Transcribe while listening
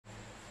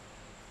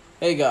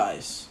Hey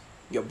guys,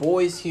 your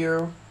boys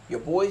here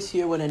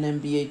with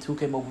an NBA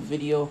 2K mobile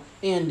video.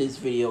 In this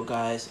video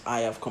guys, I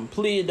have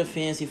completed the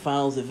Fantasy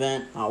Finals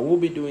event. I will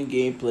be doing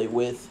gameplay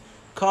with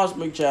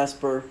Cosmic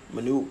Jasper,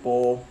 Manute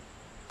Ball,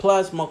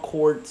 Plasma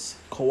Quartz,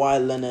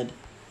 Kawhi Leonard,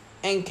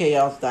 and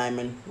Chaos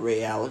Diamond,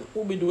 Ray Allen.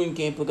 We'll be doing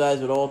gameplay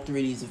guys with all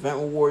three of these event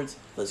rewards.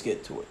 Let's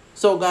get to it.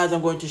 So guys,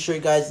 I'm going to show you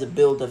guys the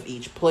build of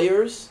each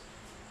players.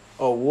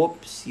 Oh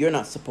whoops, you're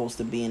not supposed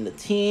to be in the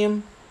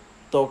team.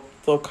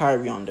 Throw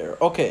Kyrie on there.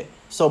 Okay,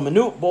 so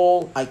Manute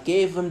Ball, I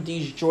gave him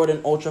these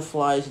Jordan Ultra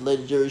Flies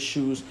legendary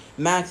shoes.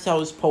 Max out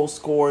his post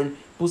scoring,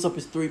 boost up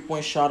his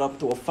 3-point shot up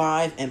to a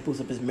 5, and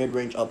boost up his mid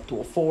range up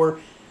to a 4.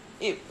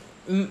 It's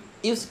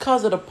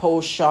because of the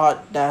post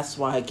shot. That's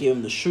why I gave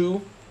him the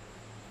shoe.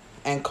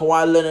 And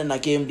Kawhi Leonard, I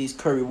gave him these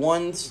Curry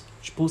ones,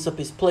 which boost up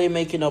his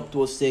playmaking up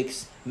to a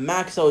 6.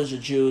 Max out his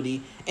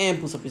agility and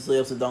boost up his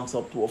layups and dunks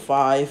up to a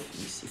 5.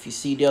 If you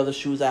see the other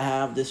shoes I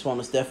have, this one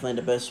is definitely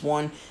the best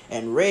one.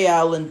 And Ray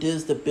Allen, this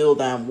is the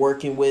build I'm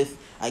working with.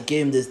 I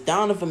gave him this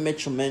Donovan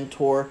Mitchell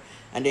mentor.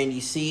 And then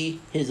you see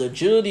his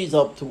agility is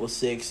up to a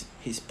 6.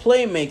 His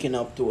playmaking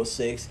up to a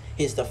 6.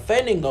 His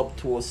defending up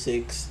to a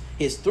 6.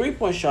 His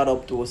 3-point shot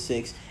up to a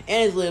 6.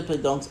 And his layup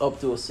and dunks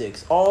up to a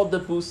 6. All the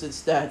boosted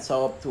stats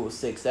are up to a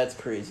 6. That's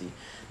crazy.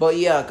 But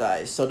yeah,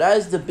 guys. So that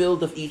is the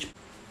build of each.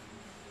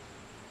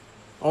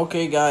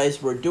 Okay,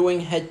 guys. We're doing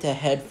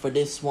head-to-head for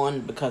this one.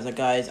 Because,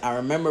 guys, I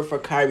remember for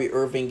Kyrie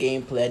Irving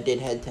gameplay, I did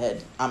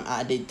head-to-head.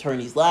 I did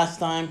tourneys last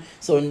time.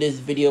 So in this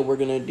video, we're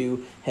going to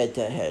do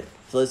head-to-head.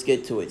 So let's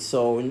get to it.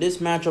 So in this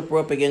matchup, we're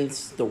up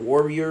against the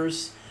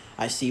Warriors.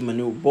 I see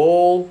Manute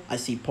Ball. I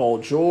see Paul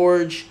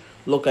George.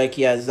 Look like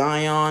he has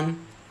Zion.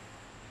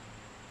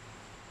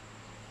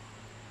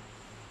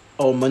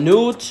 Oh,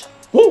 Manute.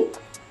 Woo!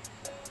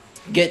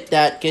 Get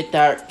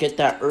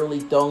that early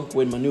dunk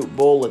with Manute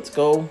Ball. Let's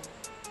go.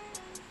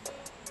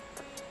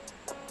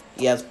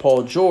 He has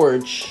Paul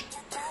George.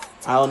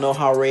 I don't know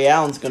how Ray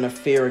Allen's going to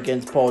fare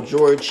against Paul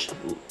George.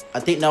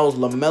 I think that was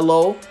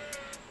LaMelo.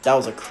 That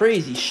was a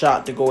crazy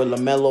shot to go with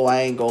LaMelo.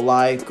 I ain't gonna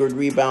lie. Good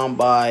rebound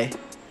by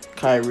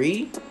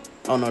Kyrie.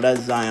 Oh, no,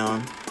 that's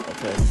Zion.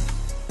 Okay.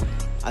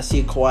 I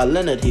see Kawhi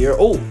Leonard here.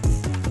 Oh,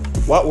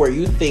 what were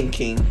you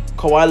thinking?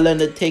 Kawhi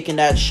Leonard taking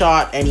that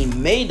shot, and he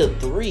made a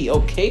 3.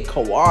 Okay,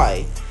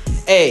 Kawhi.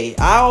 Hey,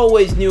 I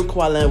always knew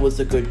Kawhi Leonard was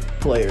a good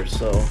player,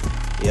 so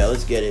yeah,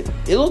 let's get it.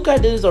 It looks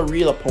like this is a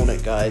real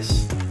opponent,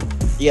 guys.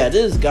 Yeah,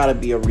 this has got to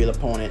be a real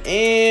opponent.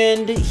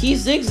 And he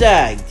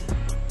zigzagged.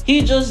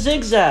 He just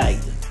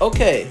zigzagged.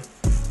 Okay.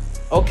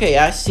 Okay,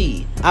 I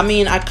see. I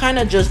mean, I kind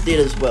of just did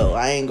as well.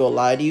 I ain't gonna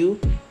lie to you.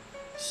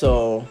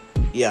 So,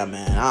 yeah,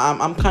 man.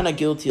 I'm kind of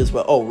guilty as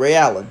well. Oh, Ray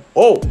Allen.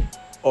 Oh.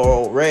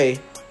 Oh, Ray.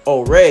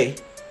 Oh, Ray.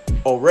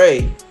 Oh,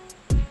 Ray.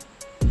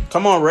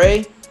 Come on,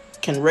 Ray.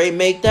 Can Ray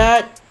make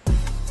that?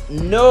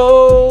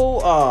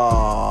 No.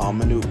 Oh,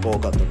 Manute Ball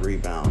got the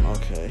rebound.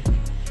 Okay.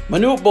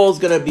 Manute Ball's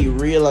going to be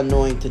real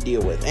annoying to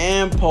deal with.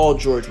 And Paul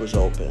George was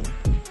open.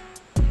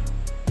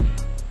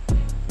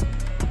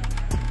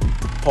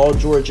 Paul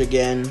George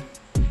again.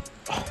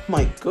 Oh,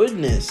 my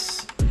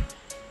goodness.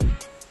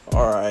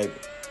 All right.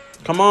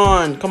 Come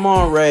on. Come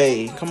on,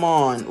 Ray. Come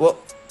on. Well.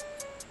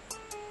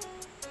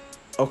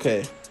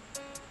 Okay.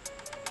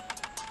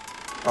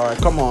 All right.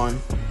 Come on.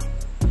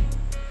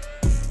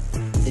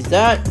 Is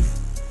that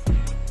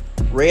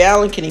Ray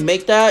Allen? Can he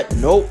make that?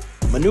 Nope.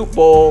 Manute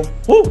Ball.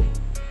 Woo.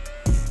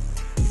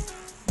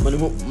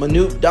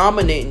 Manute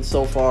dominating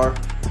so far.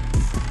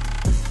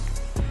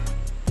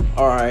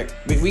 All right.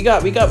 We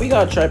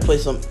gotta try to play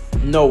some.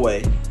 No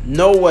way.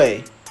 No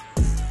way.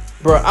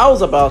 Bro, I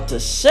was about to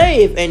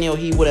say if any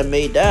he would have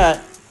made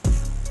that.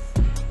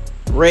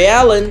 Ray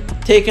Allen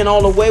taking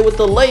all the way with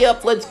the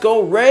layup. Let's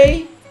go,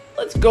 Ray.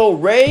 Let's go,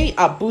 Ray.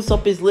 I boost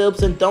up his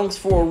layups and dunks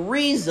for a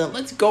reason.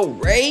 Let's go,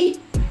 Ray.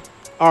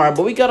 All right,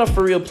 but we gotta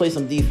for real play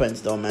some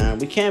defense though, man.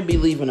 We can't be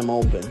leaving him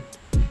open.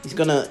 He's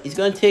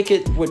gonna take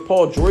it with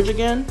Paul George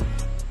again.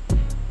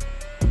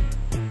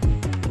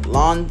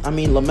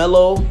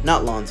 LaMelo,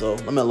 not Lonzo,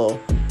 LaMelo.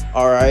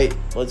 All right,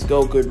 let's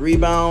go. Good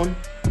rebound.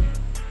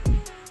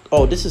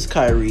 Oh, this is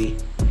Kyrie.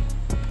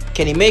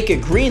 Can he make a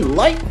green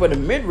light for the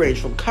mid-range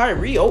from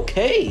Kyrie?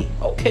 Okay.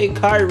 Okay,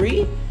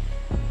 Kyrie.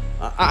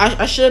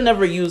 I should have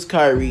never used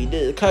Kyrie.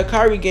 The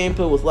Kyrie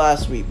gameplay was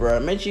last week, bro.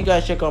 Make sure you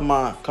guys check out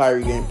my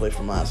Kyrie gameplay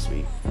from last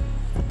week.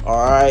 All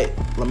right.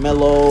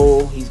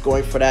 LaMelo, he's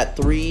going for that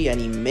 3, and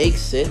he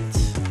makes it.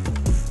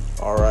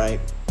 All right.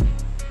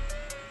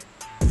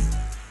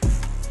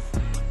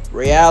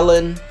 Ray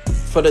Allen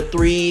for the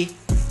 3,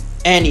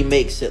 and he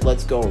makes it.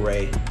 Let's go,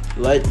 Ray.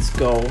 Let's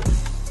go.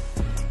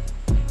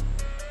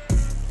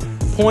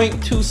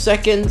 0.2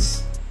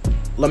 seconds.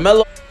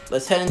 LaMelo.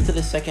 Let's head into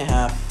the second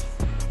half.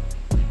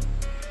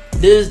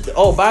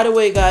 Oh, by the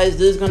way, guys,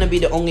 this is going to be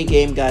the only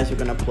game, guys, we're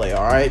going to play,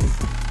 all right?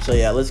 So,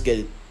 yeah, let's get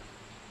it.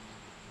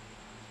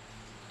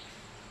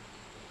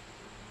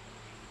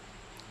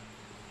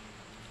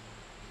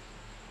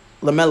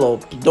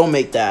 LaMelo, don't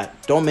make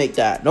that. Don't make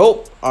that.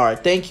 Nope. All right,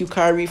 thank you,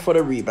 Kyrie, for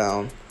the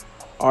rebound.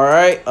 All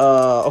right.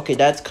 Okay,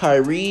 that's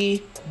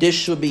Kyrie. This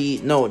should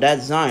be, no,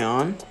 that's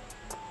Zion.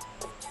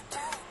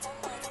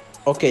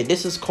 Okay,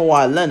 this is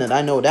Kawhi Leonard.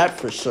 I know that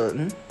for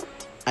certain.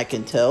 I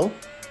can tell.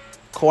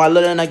 Kawhi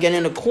Leonard again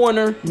in the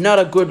corner. Not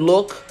a good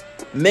look.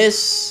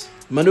 Miss.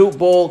 Manute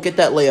Bol, get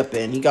that layup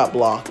in. He got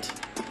blocked.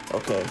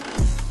 Okay.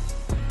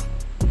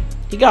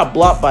 He got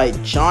blocked by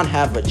John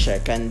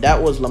Havlicek, and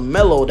that was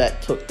LaMelo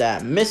that took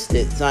that. Missed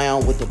it.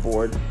 Zion with the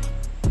board.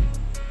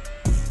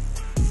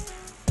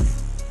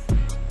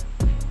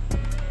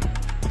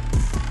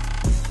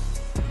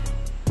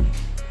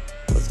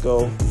 Let's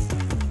go.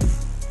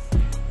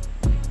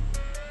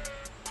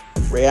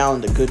 Ray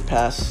Allen, the good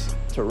pass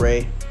to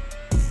Ray.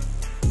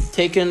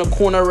 Taking the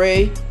corner,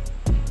 Ray.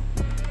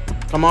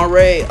 Come on,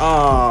 Ray.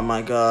 Oh,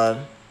 my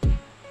God.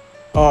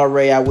 Oh,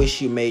 Ray, I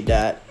wish you made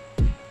that.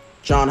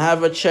 John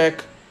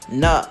Havlicek.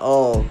 Not.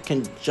 Oh,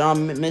 can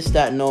John miss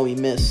that? No, he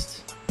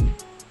missed.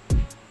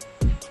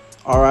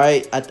 All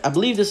right. I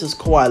believe this is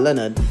Kawhi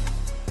Leonard.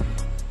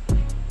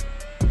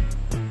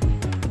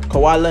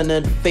 Kawhi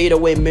Leonard, fade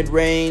away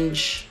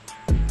mid-range.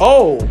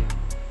 Oh,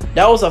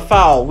 that was a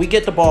foul. We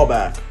get the ball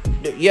back.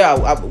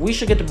 Yeah, we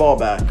should get the ball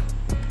back.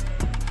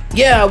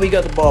 Yeah, we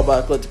got the ball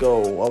back. Let's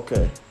go.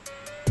 Okay.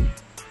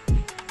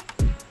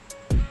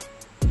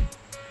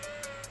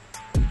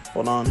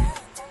 Hold on.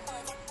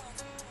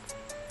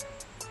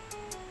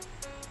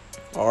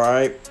 All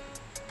right.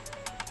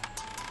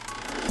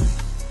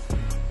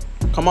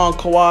 Come on,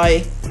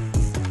 Kawhi.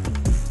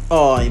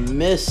 Oh, I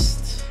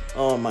missed.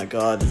 Oh, my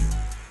God.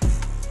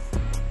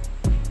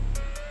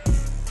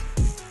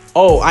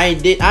 Oh,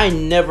 I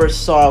never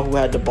saw who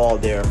had the ball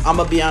there. I'm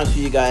going to be honest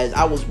with you guys.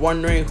 I was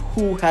wondering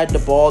who had the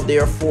ball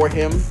there for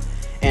him,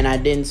 and I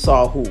didn't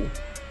saw who.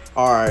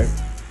 All right.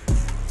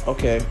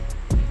 Okay.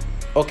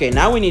 Okay,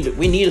 now we need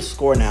to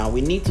score now.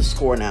 We need to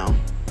score now.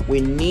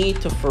 We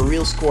need to for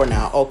real score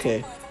now.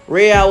 Okay.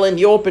 Ray Allen,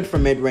 you open for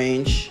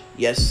mid-range.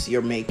 Yes,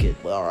 you're make it.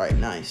 All right,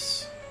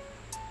 nice.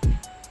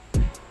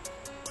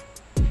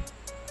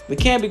 We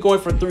can't be going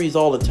for threes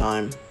all the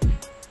time.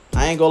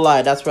 I ain't gonna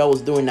lie, that's what I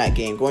was doing that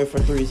game. Going for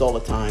threes all the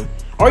time.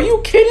 Are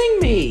you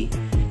kidding me?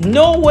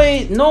 No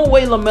way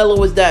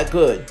LaMelo is that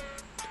good.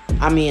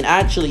 I mean,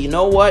 actually, you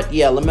know what?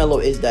 Yeah,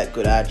 LaMelo is that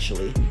good,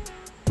 actually.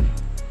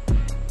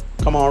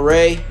 Come on,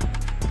 Ray.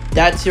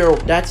 That's your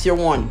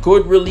one.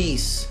 Good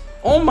release.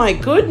 Oh my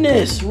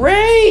goodness,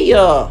 Ray.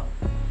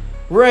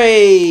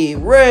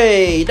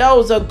 Ray. That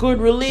was a good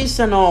release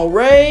and all,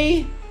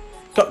 Ray.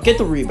 Get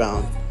the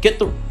rebound.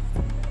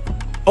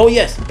 Oh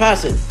yes,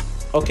 pass it.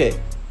 Okay.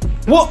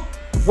 What?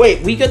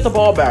 Wait, we get the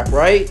ball back,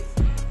 right?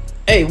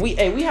 Hey, we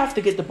have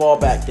to get the ball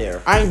back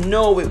there. I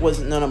know it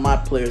wasn't none of my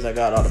players that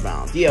got out of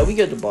bounds. Yeah, we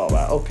get the ball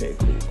back. Okay,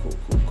 cool.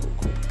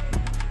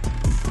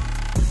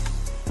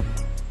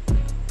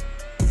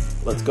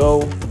 Let's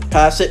go.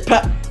 Pass it.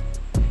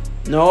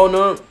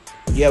 No.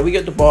 Yeah, we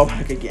get the ball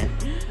back again.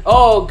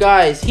 Oh,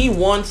 guys, he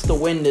wants to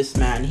win this,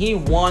 man. He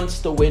wants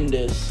to win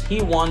this,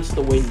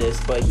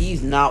 but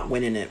he's not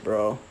winning it,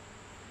 bro.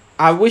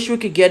 I wish we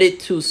could get it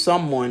to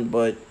someone,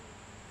 but...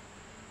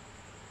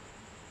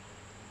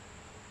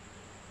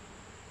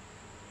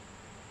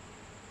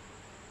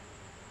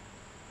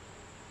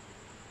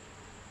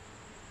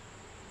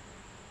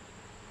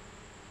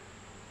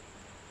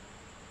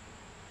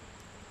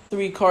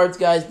 Three cards,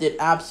 guys, did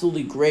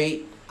absolutely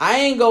great. I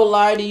ain't gonna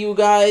lie to you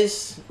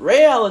guys.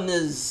 Ray Allen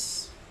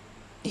is...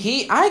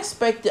 I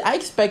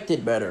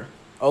expected better.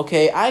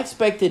 Okay, I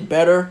expected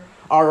better.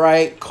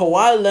 Alright,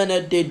 Kawhi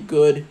Leonard did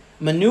good.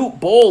 Manute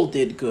Bol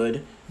did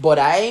good. But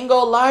I ain't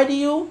gonna lie to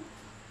you.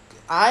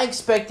 I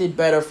expected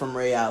better from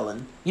Ray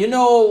Allen. You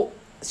know,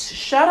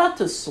 shout out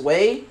to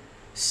Sway.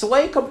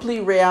 Sway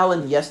complete Ray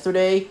Allen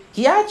yesterday.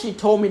 He actually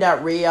told me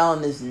that Ray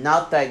Allen is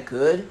not that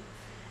good.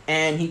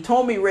 And he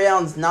told me Ray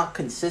Allen's not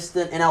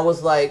consistent. And I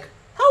was like,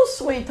 how's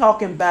Sway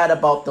talking bad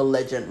about the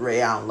legend Ray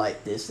Allen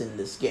like this in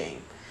this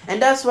game?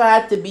 And that's why I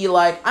had to be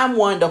like, I'm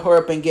wanting to hurry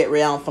up and get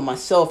Ray Allen for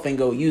myself and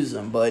go use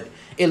him. But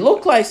it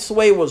looked like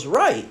Sway was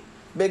right.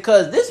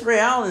 Because this Ray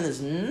Allen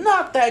is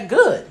not that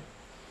good.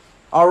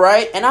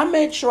 Alright? And I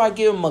made sure I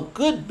give him a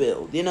good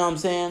build. You know what I'm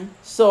saying?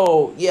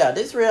 So, yeah,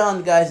 this Ray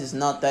Allen, guys, is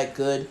not that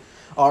good.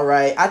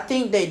 Alright? I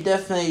think they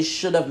definitely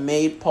should have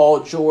made Paul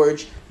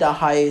George the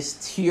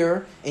highest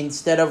tier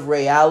instead of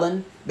Ray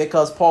Allen.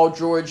 Because Paul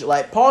George,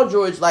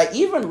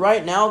 even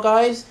right now,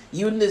 guys,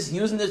 using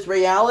this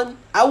Ray Allen,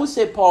 I would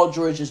say Paul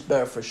George is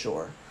better for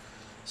sure.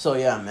 So,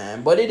 yeah,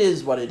 man. But it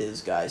is what it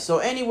is, guys. So,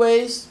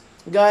 anyways,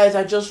 guys,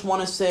 I just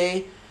want to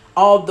say...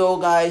 Although,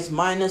 guys,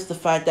 minus the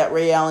fact that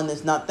Ray Allen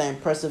is not that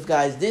impressive,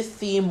 guys, this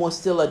theme was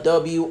still a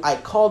W. I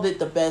called it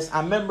the best.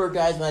 I remember,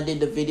 guys, when I did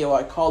the video,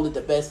 I called it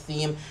the best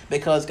theme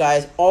because,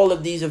 guys, all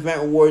of these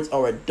event rewards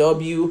are a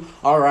W.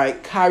 All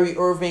right, Kyrie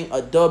Irving,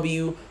 a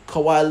W.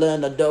 Kawhi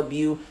Leonard, a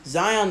W.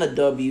 Zion, a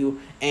W.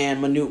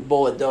 And Manute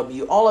Bol, a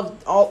W. All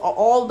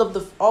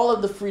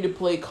of the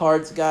free-to-play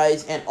cards,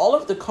 guys, and all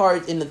of the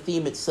cards in the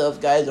theme itself,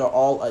 guys, are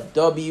all a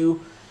W.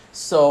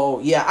 So,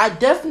 yeah, I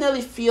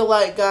definitely feel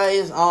like,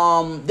 guys,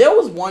 there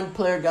was one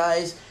player,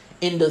 guys,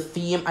 in the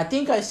theme. I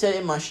think I said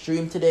in my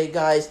stream today,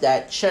 guys,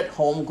 that Chet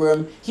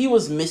Holmgren, he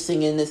was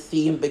missing in the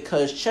theme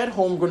because Chet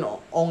Holmgren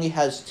only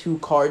has 2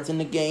 cards in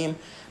the game.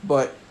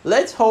 But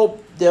let's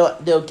hope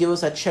they'll give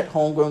us a Chet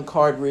Holmgren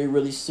card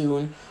really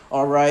soon.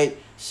 All right.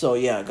 So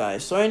yeah,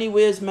 guys. So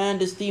anyways, man,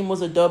 this theme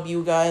was a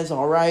W, guys.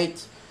 All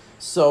right.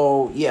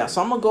 So yeah,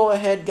 so I'm gonna go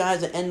ahead,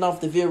 guys, and end off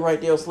the video right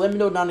there. So let me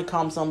know down in the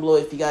comments down below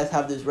if you guys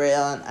have this raid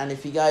on, and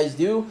if you guys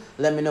do,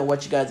 let me know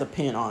what you guys'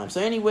 opinion on it. So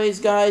anyways,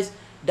 guys,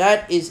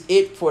 that is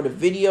it for the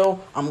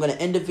video. I'm gonna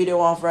end the video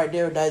off right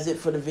there. That is it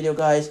for the video,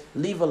 guys.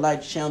 Leave a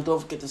like to the channel.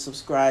 Don't forget to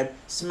subscribe.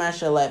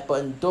 Smash that like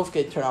button. Don't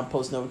forget to turn on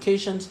post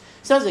notifications,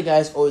 so that you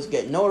guys always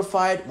get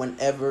notified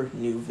whenever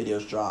new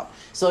videos drop.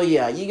 So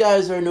yeah, you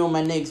guys already know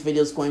my next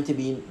video is going to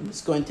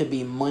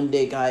be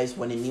Monday, guys,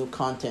 when the new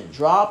content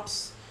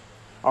drops.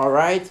 All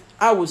right,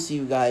 I will see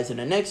you guys in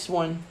the next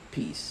one.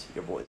 Peace, your boys.